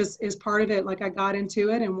it's just is part of it. Like, I got into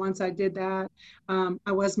it. And once I did that,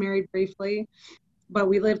 I was married briefly, but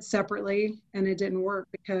we lived separately and it didn't work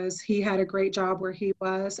because he had a great job where he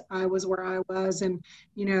was, I was where I was. And,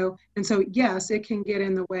 and so, yes, it can get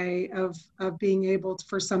in the way of being able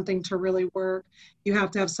for something to really work. You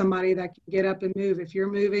have to have somebody that can get up and move. If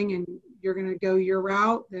you're moving and you're going to go your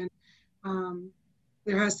route, then,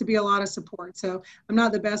 there has to be a lot of support. So I'm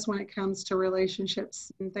not the best when it comes to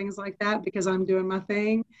relationships and things like that because I'm doing my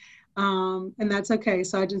thing. And that's okay.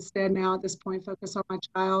 So I just instead now at this point focus on my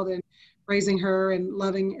child and raising her and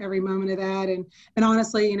loving every moment of that. And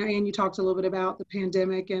honestly, Ann, you talked a little bit about the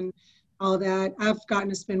pandemic and all of that. I've gotten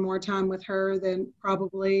to spend more time with her than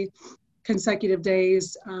probably consecutive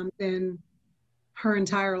days than her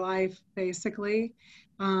entire life, basically.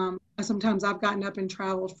 Sometimes I've gotten up and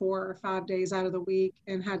traveled 4 or 5 days out of the week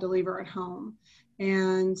and had to leave her at home.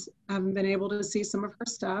 And I've been able to see some of her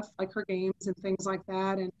stuff, like her games and things like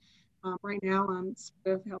that. And right now I'm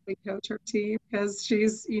sort of helping coach her team because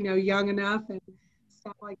she's, young enough and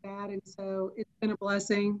stuff like that. And so it's been a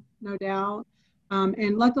blessing, no doubt.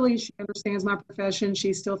 And luckily she understands my profession.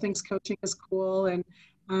 She still thinks coaching is cool. And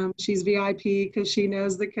she's VIP because she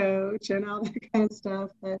knows the coach and all that kind of stuff.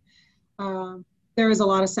 But there is a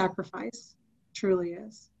lot of sacrifice, truly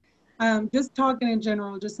is. Just talking in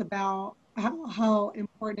general, just about how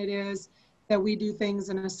important it is that we do things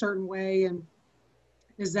in a certain way. And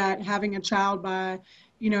is that having a child by,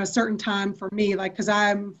 a certain time for me, like, because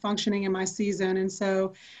I'm functioning in my season. And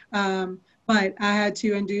so, but I had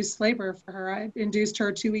to induce labor for her. I induced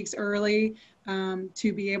her 2 weeks early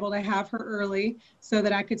to be able to have her early so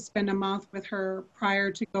that I could spend a month with her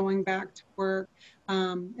prior to going back to work,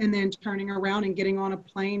 and then turning around and getting on a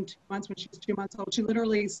plane 2 months when she was 2 months old. She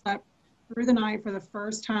literally slept through the night for the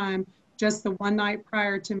first time, just the one night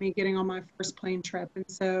prior to me getting on my first plane trip. And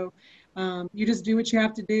so you just do what you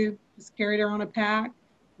have to do. Just carried her on a pack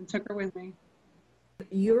and took her with me.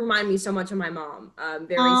 You remind me so much of my mom.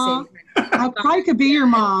 Very same. I probably could be your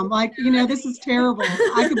mom. Like, this is terrible.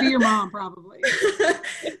 I could be your mom probably.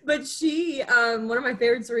 But she, one of my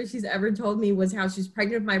favorite stories she's ever told me was how she's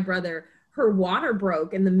pregnant with my brother. Her water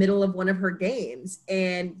broke in the middle of one of her games,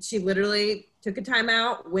 and she literally took a time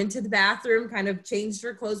out, went to the bathroom, kind of changed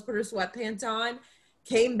her clothes, put her sweatpants on,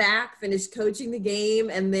 came back, finished coaching the game,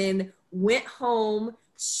 and then went home,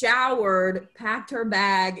 showered, packed her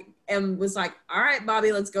bag, and was like, all right,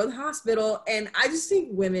 Bobby, let's go to the hospital. And I just think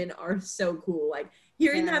women are so cool. Like,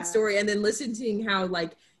 hearing that story and then listening how,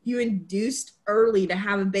 like, you induced early to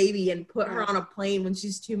have a baby and put her on a plane when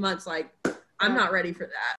she's 2 months, like, I'm not ready for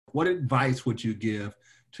that. What advice would you give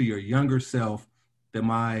to your younger self that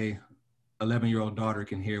my 11-year-old daughter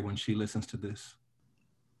can hear when she listens to this?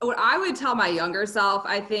 What I would tell my younger self,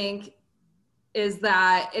 I think, is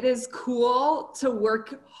that it is cool to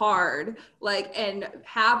work hard, like, and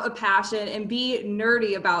have a passion and be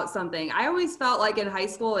nerdy about something. I always felt like in high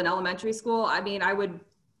school and elementary school, I mean, I would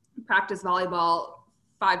practice volleyball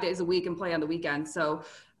 5 days a week and play on the weekends. So,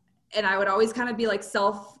 and I would always kind of be like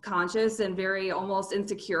self-conscious and very almost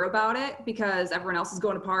insecure about it because everyone else is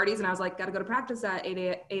going to parties. And I was like, got to go to practice at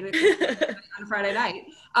 8 on Friday night.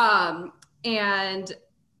 And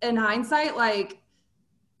in hindsight, like,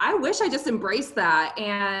 I wish I just embraced that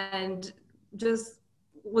and just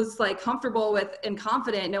was like comfortable with and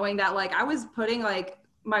confident knowing that, like, I was putting like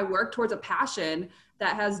my work towards a passion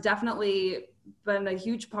that has definitely been a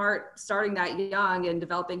huge part starting that young and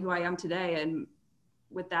developing who I am today. And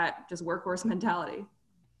with that, just workhorse mentality.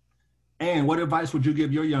 And what advice would you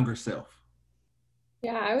give your younger self?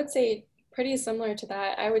 Yeah, I would say pretty similar to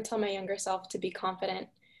that. I would tell my younger self to be confident.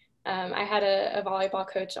 I had a volleyball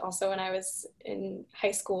coach also when I was in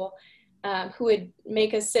high school who would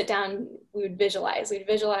make us sit down. We'd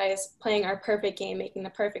visualize playing our perfect game, making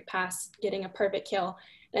the perfect pass, getting a perfect kill.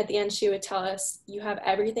 And at the end, she would tell us, you have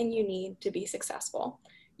everything you need to be successful.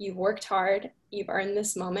 You've worked hard, you've earned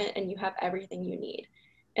this moment, and you have everything you need.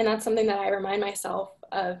 And that's something that I remind myself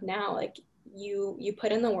of now. Like, you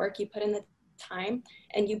put in the work, you put in the time,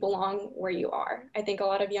 and you belong where you are. I think a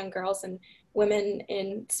lot of young girls and women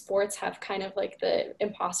in sports have kind of like the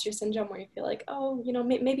imposter syndrome where you feel like, oh,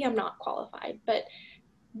 maybe I'm not qualified, but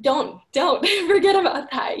don't forget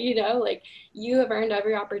about that. Like, you have earned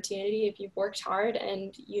every opportunity if you've worked hard,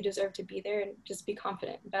 and you deserve to be there, and just be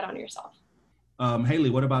confident and bet on yourself. Hailey,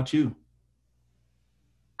 what about you?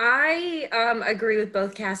 I agree with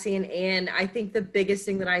both Cassie and Ann. I think the biggest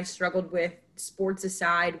thing that I struggled with, sports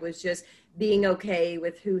aside, was just being okay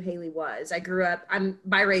with who Hailey was. I grew up, I'm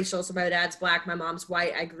biracial, so my dad's Black, my mom's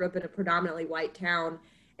white. I grew up in a predominantly white town,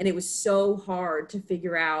 and it was so hard to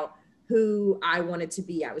figure out who I wanted to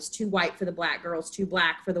be. I was too white for the Black girls, too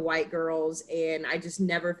Black for the white girls, and I just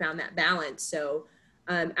never found that balance. So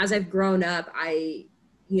as I've grown up,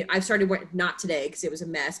 I've started wearing, not today because it was a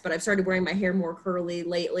mess, but I've started wearing my hair more curly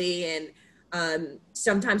lately, and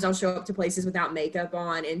sometimes I'll show up to places without makeup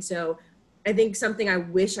on. And so I think something I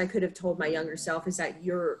wish I could have told my younger self is that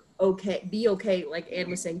you're okay, be okay, like Ann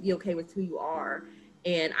was saying, be okay with who you are.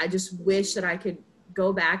 And I just wish that I could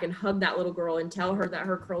go back and hug that little girl and tell her that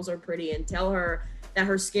her curls are pretty, and tell her that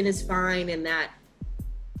her skin is fine, and that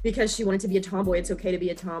because she wanted to be a tomboy, it's okay to be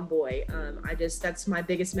a tomboy. That's my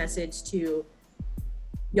biggest message to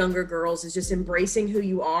younger girls, is just embracing who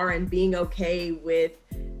you are and being okay with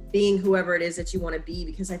being whoever it is that you want to be.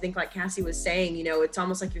 Because I think, like Cassie was saying, it's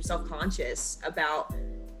almost like you're self-conscious about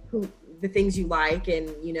the things you like and,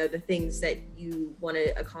 the things that you want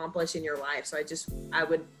to accomplish in your life. So I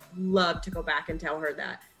would love to go back and tell her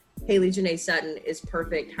that Hailey Sutton is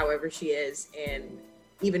perfect however she is. And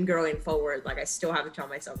even growing forward, like, I still have to tell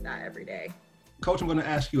myself that every day. Coach, I'm going to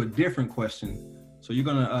ask you a different question. So you're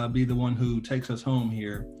going to be the one who takes us home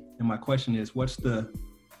here. And my question is, what's the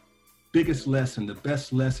biggest lesson, the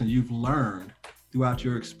best lesson you've learned throughout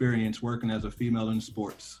your experience working as a female in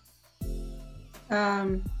sports?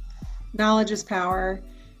 Knowledge is power.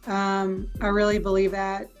 I really believe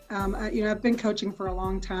that. I've been coaching for a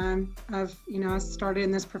long time. I started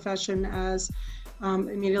in this profession as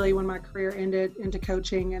immediately when my career ended into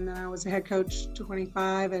coaching, and then I was a head coach to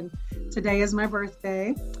 25, and today is my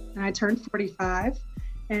birthday, and I turned 45.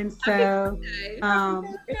 And so,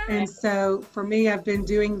 and so for me, I've been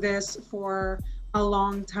doing this for a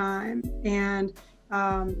long time and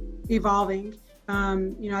evolving.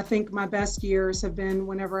 I think my best years have been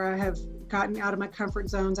whenever I have gotten out of my comfort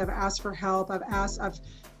zones. I've asked for help. I've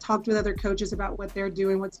talked with other coaches about what they're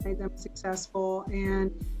doing, what's made them successful,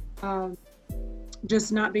 and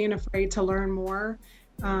just not being afraid to learn more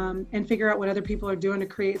and figure out what other people are doing to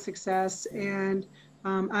create success. And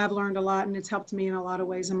I've learned a lot, and it's helped me in a lot of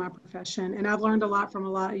ways in my profession. And I've learned a lot from a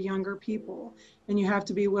lot of younger people, and you have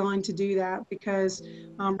to be willing to do that because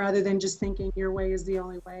rather than just thinking your way is the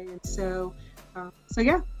only way. And so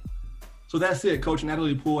yeah. So that's it. Coach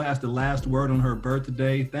Natalie Poole has the last word on her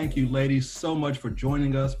birthday. Thank you, ladies, so much for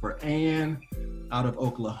joining us. For Ann out of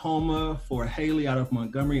Oklahoma, for Hailey out of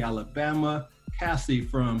Montgomery, Alabama, Cassie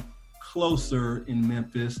from closer in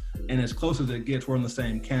Memphis, and as close as it gets, we're on the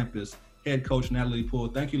same campus. Head coach Natalie Poole.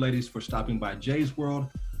 Thank you, ladies, for stopping by Jay's World.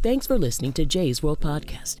 Thanks for listening to Jay's World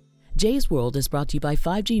Podcast. Jay's World is brought to you by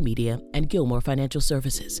 5G Media and Gilmore Financial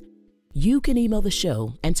Services. You can email the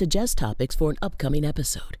show and suggest topics for an upcoming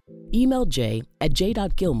episode. Email Jay at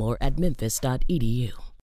j.gilmore@memphis.edu.